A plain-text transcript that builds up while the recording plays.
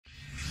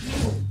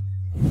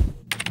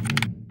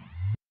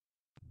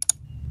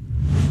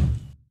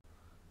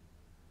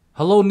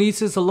Hello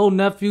nieces, hello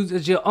nephews,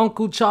 it's your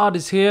Uncle Chad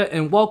is here,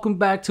 and welcome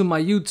back to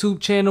my YouTube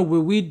channel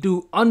where we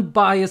do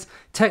unbiased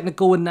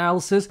technical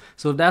analysis.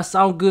 So if that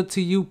sounds good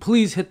to you,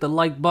 please hit the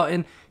like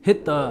button,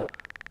 hit the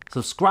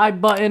subscribe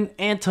button,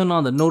 and turn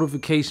on the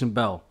notification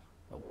bell.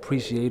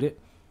 Appreciate it.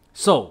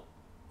 So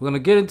we're gonna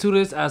get into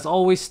this as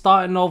always,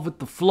 starting off with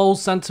the flow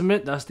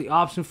sentiment. That's the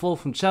option flow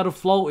from Cheddar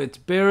Flow. It's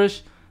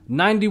bearish,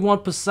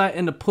 91%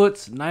 in the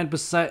puts,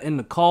 9% in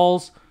the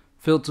calls.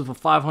 Filter for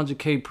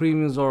 500k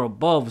premiums or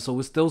above. So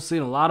we're still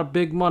seeing a lot of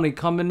big money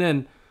coming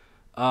in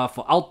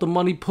for out the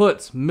money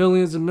puts,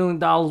 millions and $1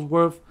 million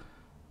worth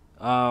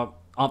for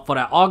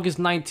that August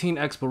 19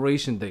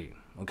 expiration date.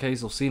 Okay,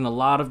 so seeing a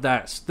lot of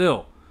that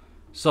still.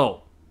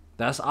 So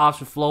that's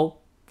option flow,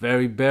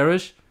 very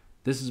bearish.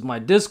 This is my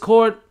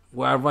Discord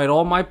where I write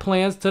all my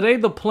plans. Today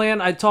the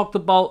plan I talked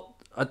about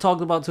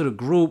to the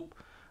group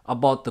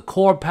about the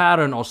core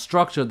pattern or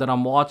structure that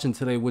I'm watching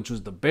today, which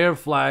was the bear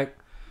flag.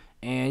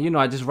 And, you know,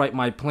 I just write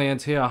my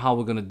plans here on how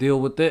we're going to deal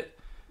with it.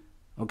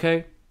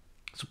 Okay.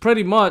 So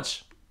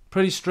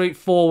pretty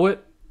straightforward.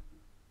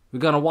 We're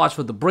going to watch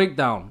for the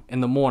breakdown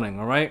in the morning.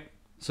 All right.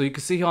 So you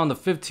can see here on the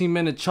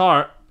 15-minute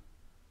chart,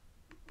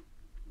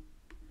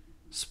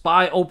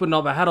 SPY opened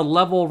up. I had a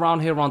level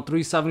around here on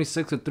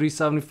 376 or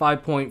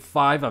 375.5.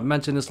 I've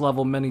mentioned this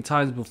level many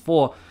times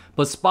before.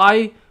 But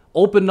SPY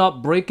opened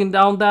up breaking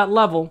down that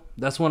level.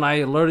 That's when I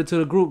alerted to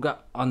the group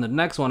on the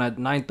next one at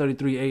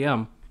 9:33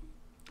 a.m.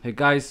 Hey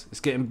guys,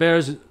 it's getting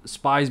bearish.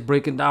 SPY's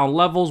breaking down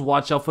levels.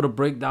 Watch out for the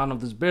breakdown of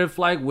this bear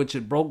flag, which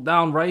it broke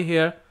down right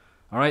here.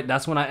 All right,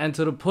 that's when I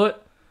entered a put.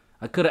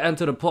 I could have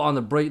entered a put on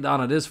the breakdown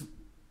of this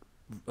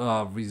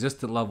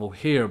resistant level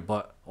here,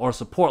 or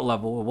support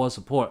level. It was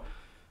support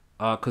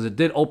because it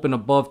did open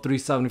above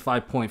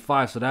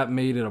 375.5, so that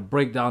made it a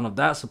breakdown of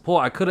that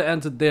support. I could have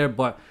entered there,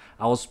 but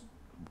I was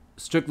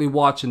strictly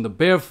watching the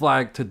bear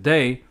flag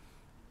today,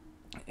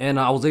 and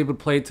I was able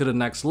to play it to the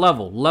next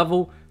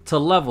level to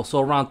level.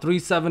 So around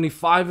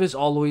 375-ish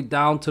all the way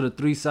down to the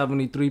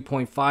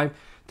 373.5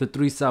 to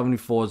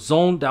 374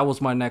 zone. That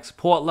was my next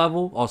support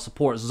level or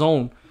support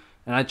zone.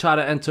 And I try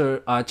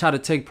to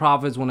take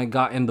profits when I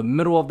got in the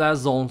middle of that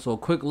zone. So a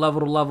quick level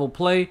to level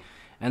play.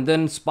 And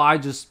then SPY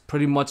just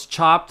pretty much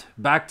chopped,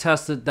 back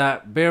tested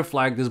that bear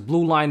flag. This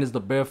blue line is the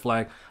bear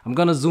flag. I'm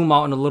going to zoom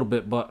out in a little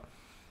bit,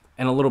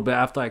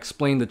 after I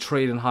explain the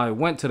trade and how it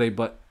went today.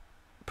 But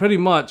pretty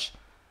much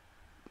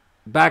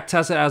back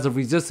tested as a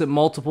resistant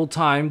multiple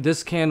times.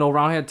 This candle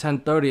around here at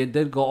 10:30, it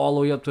did go all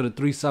the way up to the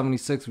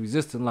 376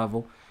 resistant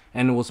level,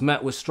 and it was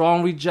met with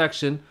strong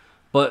rejection.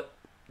 But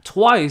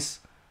twice,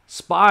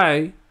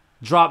 SPY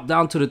dropped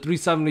down to the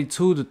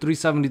 372 to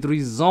 373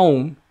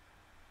 zone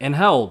and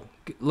held,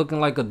 looking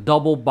like a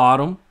double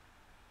bottom.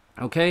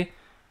 Okay,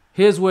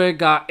 here's where it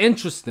got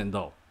interesting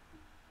though.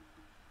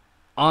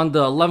 On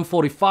the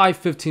 11:45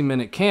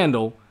 15-minute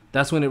candle,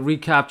 that's when it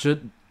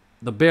recaptured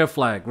the bear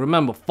flag.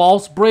 Remember,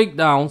 false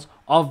breakdowns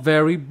are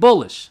very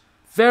bullish.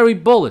 Very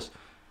bullish.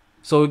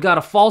 So we got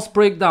a false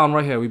breakdown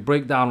right here. We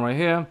break down right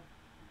here.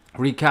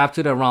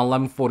 Recaptured around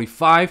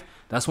 11:45.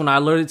 That's when I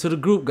alerted to the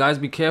group. Guys,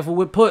 be careful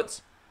with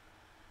puts,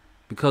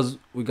 because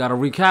we got a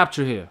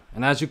recapture here.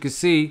 And as you can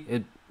see,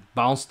 it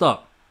bounced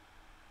up.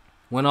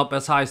 Went up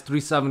as high as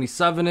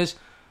 377-ish.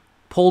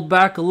 Pulled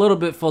back a little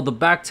bit for the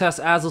back test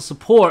as a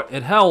support.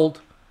 It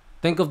held.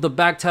 Think of the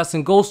back test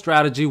and go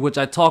strategy, which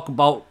I talk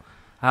about.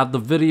 I have the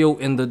video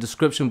in the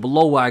description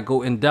below where I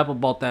go in depth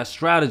about that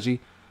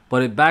strategy.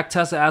 But it back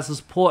tested as a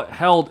support,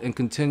 held, and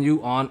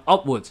continue on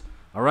upwards.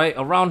 All right,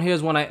 around here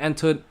is when I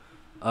entered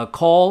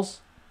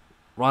calls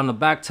around the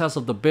back test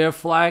of the bear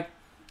flag.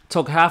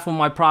 Took half of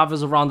my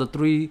profits around the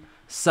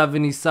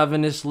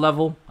 377-ish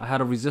level. I had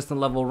a resistant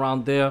level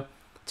around there.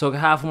 Took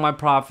half of my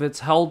profits,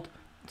 held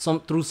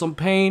through some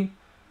pain.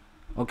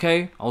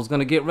 Okay, I was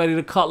gonna get ready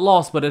to cut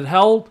loss, but it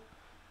held.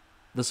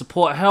 The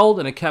support held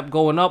and it kept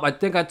going up. I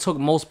think I took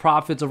most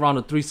profits around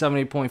the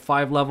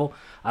 378.5 level.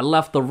 I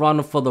left the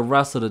runner for the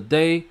rest of the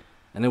day,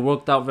 and it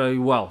worked out very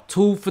well.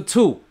 2 for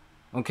 2.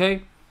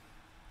 Okay?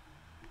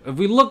 If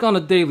we look on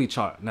the daily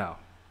chart now,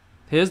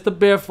 here's the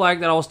bear flag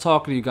that I was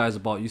talking to you guys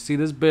about. You see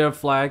this bear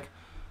flag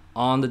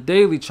on the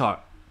daily chart.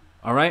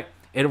 All right?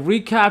 It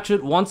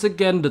recaptured once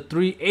again the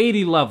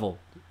 380 level.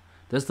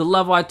 That's the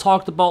level I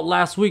talked about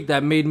last week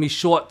that made me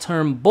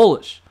short-term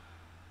bullish.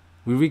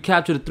 We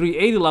recaptured the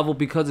 380 level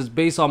because it's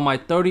based on my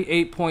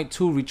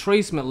 38.2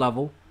 retracement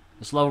level.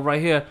 This level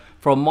right here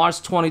from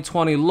March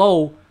 2020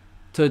 low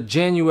to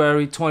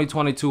January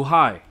 2022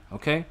 high.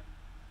 Okay.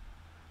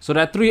 So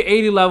that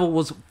 380 level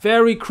was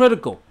very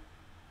critical.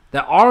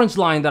 That orange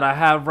line that I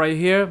have right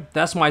here,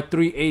 that's my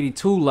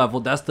 382 level.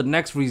 That's the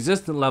next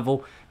resistant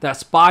level that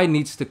SPY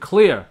needs to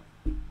clear.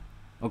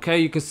 Okay.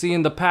 You can see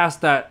in the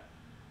past that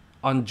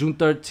on June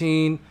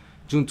 13,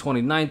 June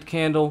 29th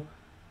candle,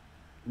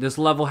 this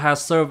level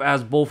has served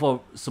as both a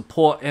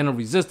support and a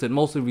resistant,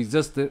 mostly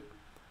resistant.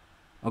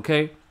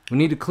 Okay, we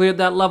need to clear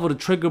that level to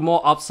trigger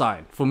more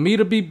upside. For me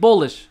to be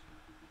bullish,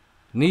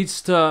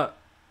 needs to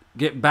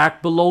get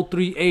back below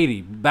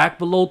 380. Back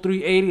below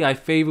 380, I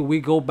favor we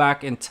go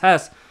back and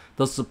test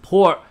the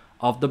support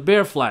of the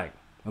bear flag,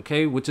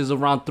 okay, which is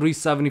around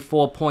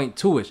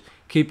 374.2ish.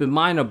 Keep in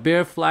mind, a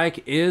bear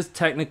flag is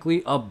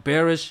technically a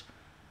bearish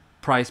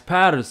price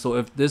pattern. So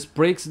if this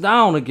breaks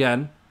down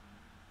again,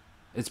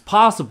 it's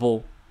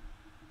possible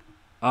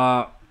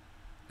that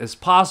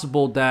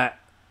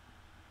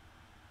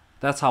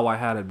that's how I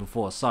had it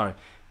before. Sorry.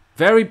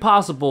 Very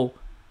possible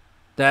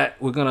that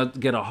we're going to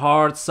get a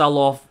hard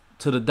sell-off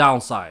to the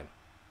downside.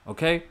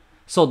 Okay?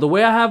 So the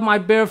way I have my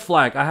bear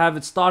flag, I have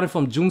it starting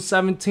from June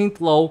 17th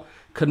low,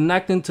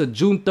 connecting to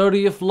June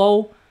 30th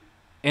low,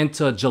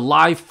 into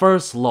July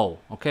 1st low.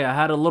 Okay? I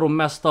had a little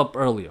messed up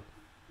earlier.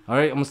 All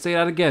right? I'm going to say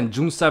that again.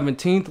 June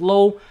 17th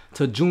low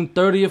to June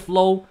 30th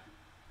low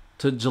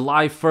to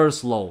July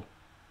 1st low.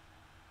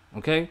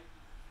 Okay?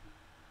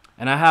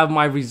 And I have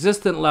my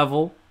resistant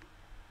level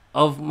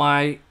of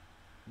my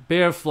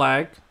bear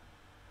flag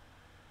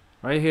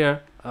right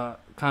here.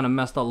 Kind of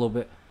messed up a little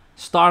bit.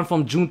 Starting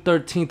from June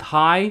 13th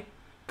high,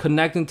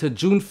 connecting to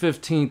June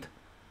 15th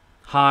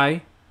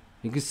high.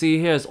 You can see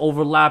here it's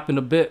overlapping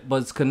a bit,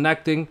 but it's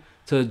connecting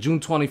to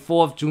June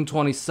 24th, June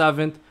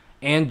 27th,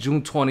 and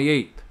June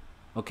 28th.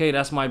 Okay,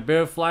 that's my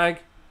bear flag.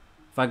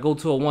 If I go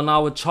to a 1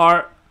 hour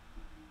chart,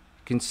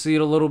 you can see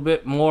it a little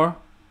bit more.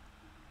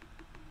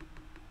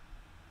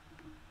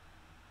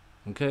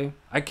 Okay,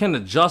 I can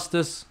adjust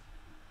this,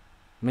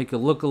 make it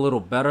look a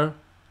little better.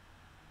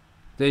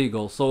 There you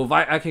go. So if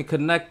I can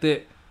connect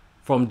it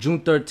from June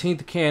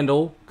 13th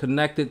candle,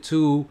 connect it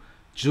to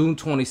June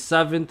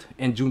 27th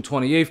and June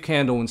 28th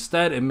candle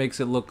instead, it makes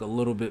it look a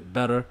little bit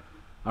better.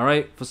 All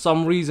right, for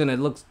some reason it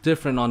looks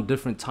different on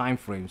different time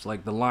frames,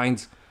 like the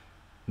lines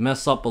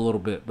mess up a little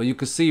bit. But you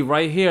can see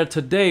right here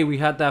today we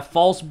had that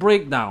false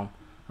breakdown.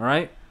 All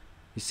right,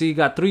 you see you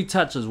got 3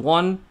 touches,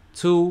 1,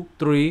 2,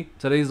 3.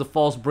 Today's a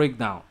false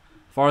breakdown.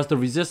 As far as the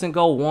resistance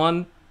go,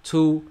 1,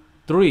 2,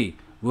 3.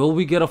 Will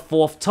we get a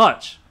 4th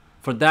touch?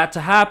 For that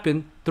to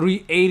happen,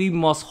 380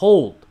 must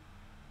hold.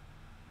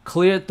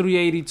 Clear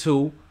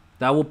 382.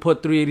 That will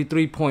put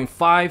 383.5,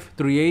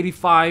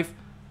 385.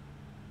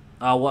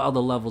 What other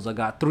levels I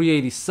got?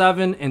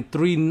 387 and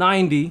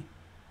 390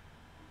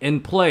 in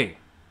play.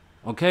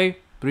 Okay?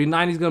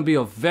 390 is going to be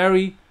a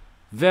very,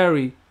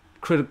 very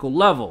critical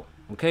level.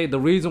 Okay? The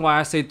reason why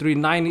I say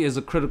 390 is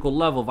a critical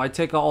level. If I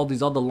take out all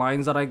these other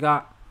lines that I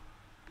got,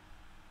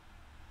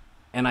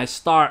 and I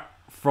start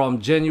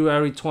from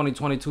January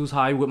 2022's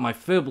high with my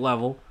fib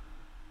level,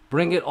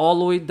 bring it all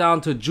the way down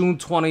to June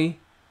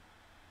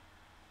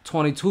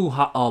 2022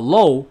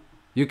 low,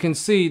 you can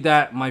see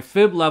that my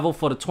fib level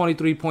for the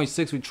 23.6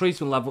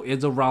 retracement level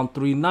is around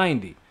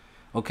 390.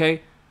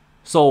 Okay,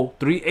 so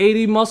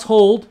 380 must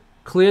hold,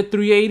 clear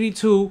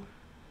 382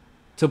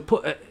 to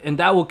put, and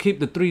that will keep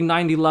the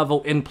 390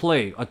 level in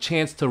play, a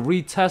chance to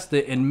retest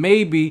it and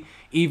maybe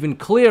even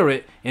clear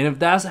it. And if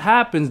that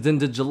happens, then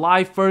the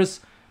July 1st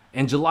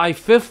and July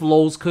 5th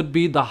lows could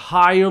be the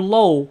higher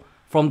low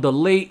from the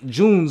late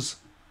June's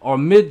or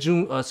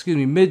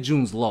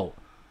mid-June's low.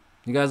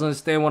 You guys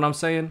understand what I'm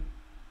saying?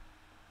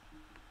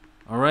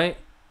 All right.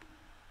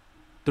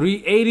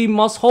 380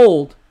 must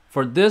hold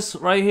for this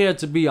right here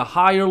to be a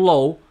higher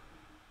low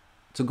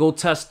to go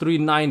test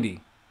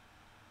 390.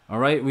 All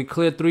right. We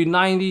cleared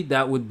 390.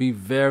 That would be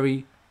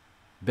very,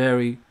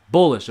 very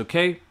bullish.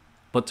 Okay.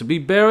 But to be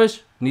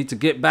bearish, need to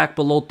get back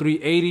below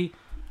 380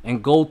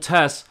 and go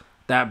test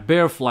that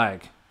bear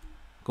flag.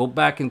 Go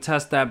back and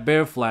test that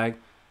bear flag.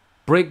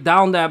 Break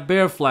down that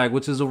bear flag,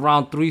 which is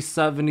around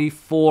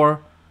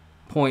 374.9ish,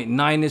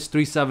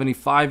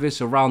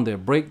 375ish, around there.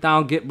 Break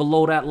down, get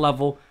below that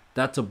level.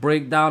 That's a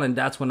breakdown, and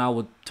that's when I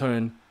would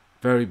turn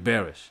very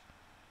bearish.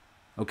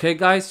 Okay,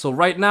 guys? So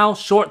right now,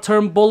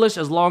 short-term bullish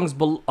as long as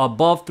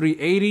above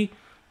 380.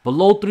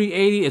 Below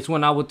 380 is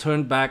when I would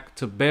turn back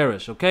to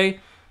bearish, okay?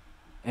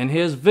 And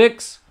here's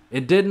VIX.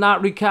 It did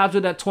not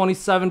recapture that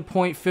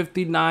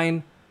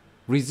 27.59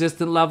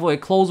 resistant level. It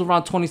closed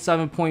around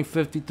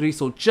 27.53,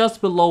 so just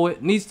below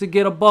it. Needs to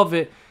get above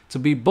it to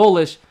be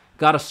bullish.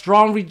 Got a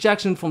strong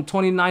rejection from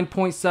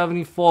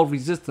 29.74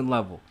 resistant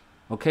level.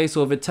 Okay,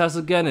 so if it tests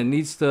again, it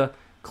needs to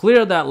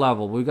clear that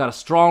level. We got a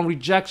strong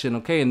rejection.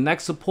 Okay, and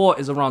next support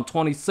is around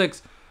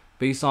 26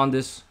 based on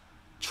this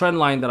trend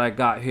line that I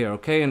got here.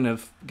 Okay, and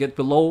if get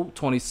below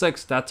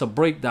 26, that's a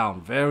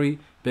breakdown. Very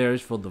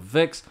bearish for the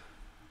VIX.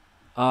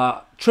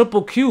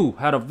 QQQ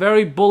had a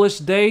very bullish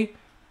day.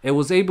 It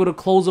was able to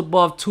close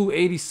above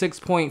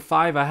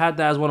 286.5. I had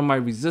that as one of my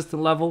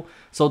resistant level.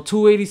 So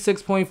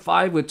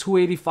 286.5 with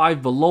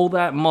 285 below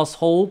that must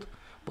hold.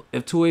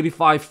 If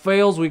 285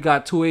 fails, we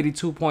got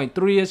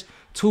 282.3ish,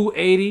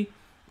 280.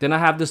 Then I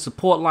have the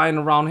support line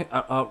around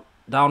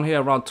down here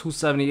around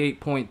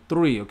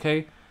 278.3.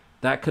 Okay,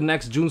 that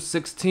connects June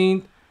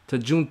 16th to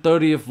June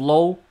 30th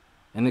low,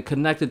 and it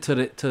connected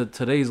to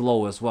today's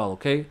low as well.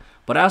 Okay,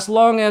 but as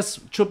long as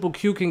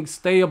QQQ can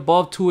stay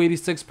above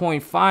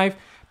 286.5.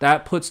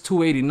 that puts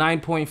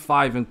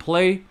 289.5 in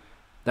play.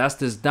 That's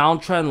this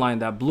downtrend line,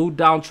 that blue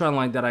downtrend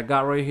line that I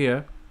got right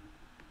here.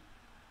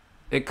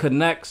 It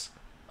connects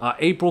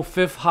April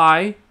 5th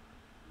high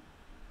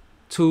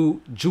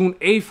to June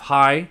 8th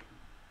high.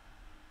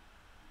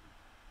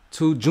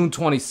 to June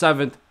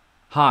 27th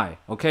high.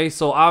 Okay,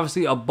 so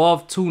obviously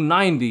above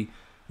 290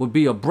 would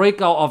be a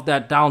breakout of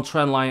that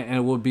downtrend line, and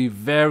it would be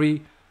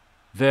very,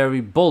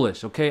 very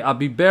bullish. Okay, I'll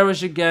be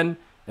bearish again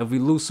if we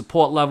lose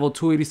support level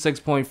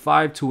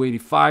 286.5,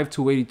 285,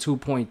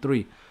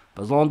 282.3.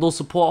 But as long as those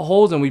support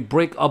holds and we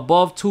break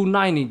above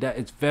 290, that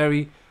it's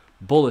very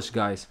bullish,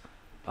 guys.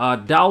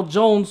 Dow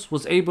Jones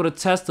was able to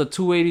test the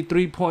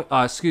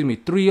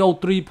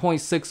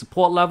 303.6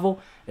 support level.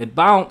 It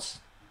bounced.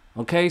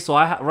 Okay, so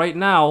right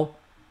now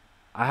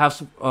I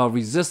have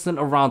resistance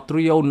around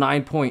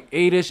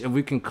 309.8ish. If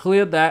we can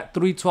clear that,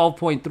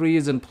 312.3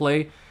 is in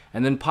play,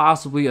 and then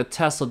possibly a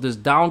test of this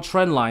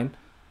downtrend line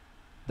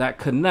that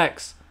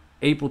connects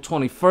April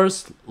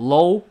 21st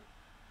low,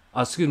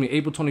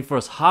 April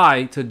 21st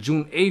high to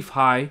June 8th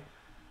high.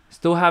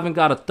 Still haven't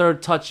got a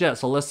third touch yet,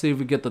 so let's see if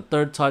we get the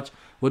third touch.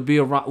 Would be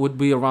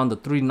around the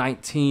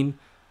 319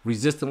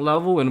 resistant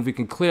level, and if we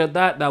can clear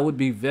that, that would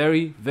be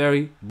very,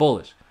 very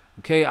bullish.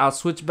 Okay, I'll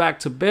switch back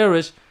to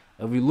bearish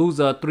if we lose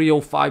a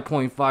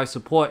 305.5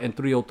 support and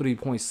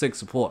 303.6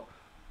 support.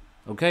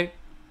 Okay,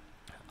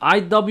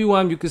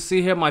 IWM, you can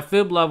see here my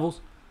fib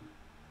levels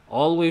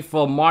all the way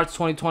from March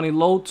 2020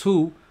 low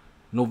to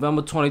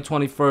November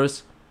 2021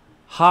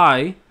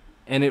 high,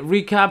 and it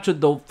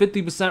recaptured the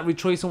 50%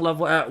 retracement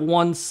level at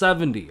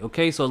 170.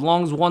 Okay, so as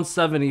long as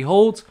 170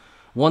 holds,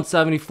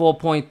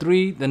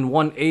 174.3, then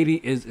 180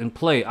 is in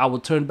play. I will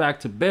turn back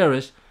to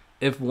bearish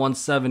if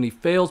 170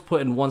 fails,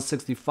 put in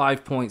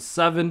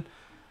 165.7,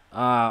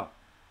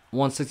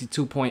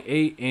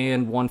 162.8,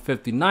 and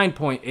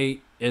 159.8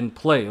 in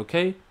play.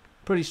 Okay,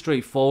 pretty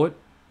straightforward.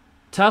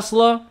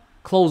 Tesla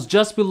closed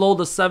just below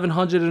the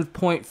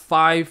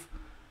 700.5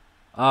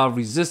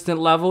 resistant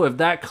level. If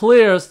that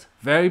clears,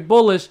 very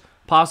bullish.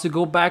 Possibly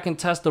go back and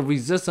test the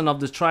resistance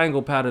of this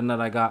triangle pattern that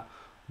I got,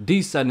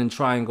 descending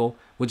triangle,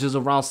 which is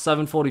around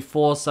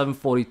 744,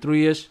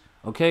 743-ish.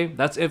 Okay,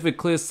 that's if it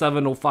clears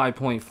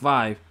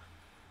 705.5.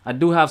 I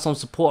do have some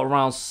support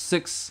around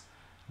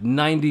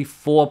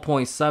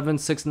 694.7,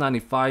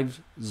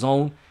 695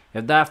 zone.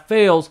 If that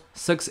fails,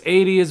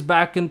 680 is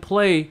back in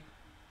play.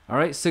 All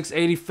right,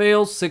 680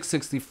 fails,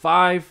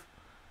 665,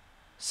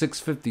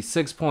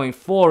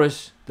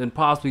 656.4-ish, then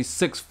possibly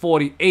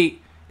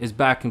 648 is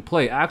back in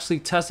play. I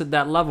actually tested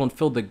that level and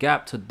filled the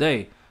gap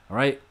today. All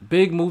right,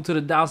 big move to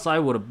the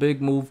downside with a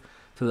big move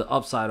to the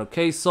upside.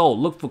 Okay, so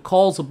look for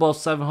calls above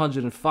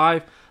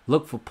 705.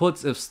 Look for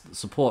puts if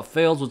support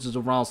fails, which is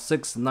around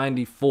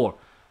 694.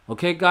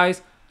 Okay,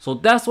 guys, so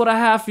that's what I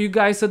have for you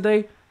guys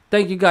today.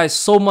 Thank you guys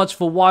so much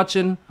for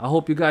watching. I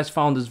hope you guys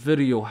found this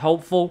video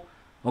helpful.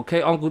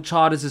 Okay, Uncle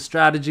Charles'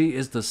 strategy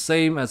is the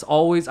same as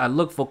always. I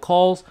look for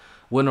calls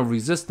when a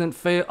resistant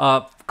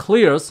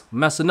clears.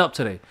 Messing up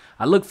today.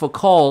 I look for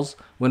calls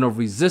when a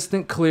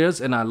resistant clears,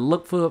 and I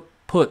look for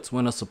puts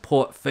when a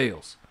support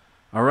fails.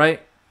 All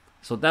right,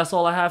 so that's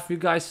all I have for you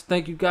guys.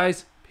 Thank you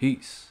guys.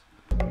 Peace.